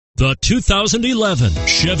The 2011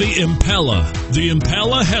 Chevy Impala. The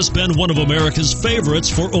Impala has been one of America's favorites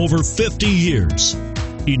for over 50 years.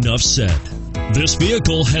 Enough said. This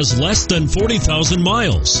vehicle has less than 40,000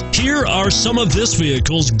 miles. Here are some of this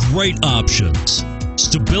vehicle's great options: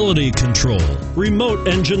 stability control, remote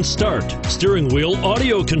engine start, steering wheel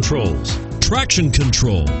audio controls, traction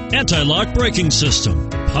control, anti-lock braking system,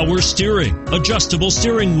 power steering, adjustable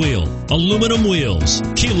steering wheel, aluminum wheels,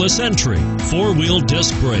 keyless entry, four-wheel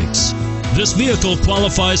disc brakes. This vehicle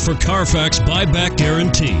qualifies for Carfax buyback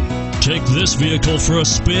guarantee. Take this vehicle for a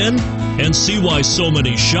spin and see why so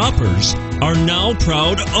many shoppers are now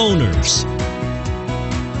proud owners.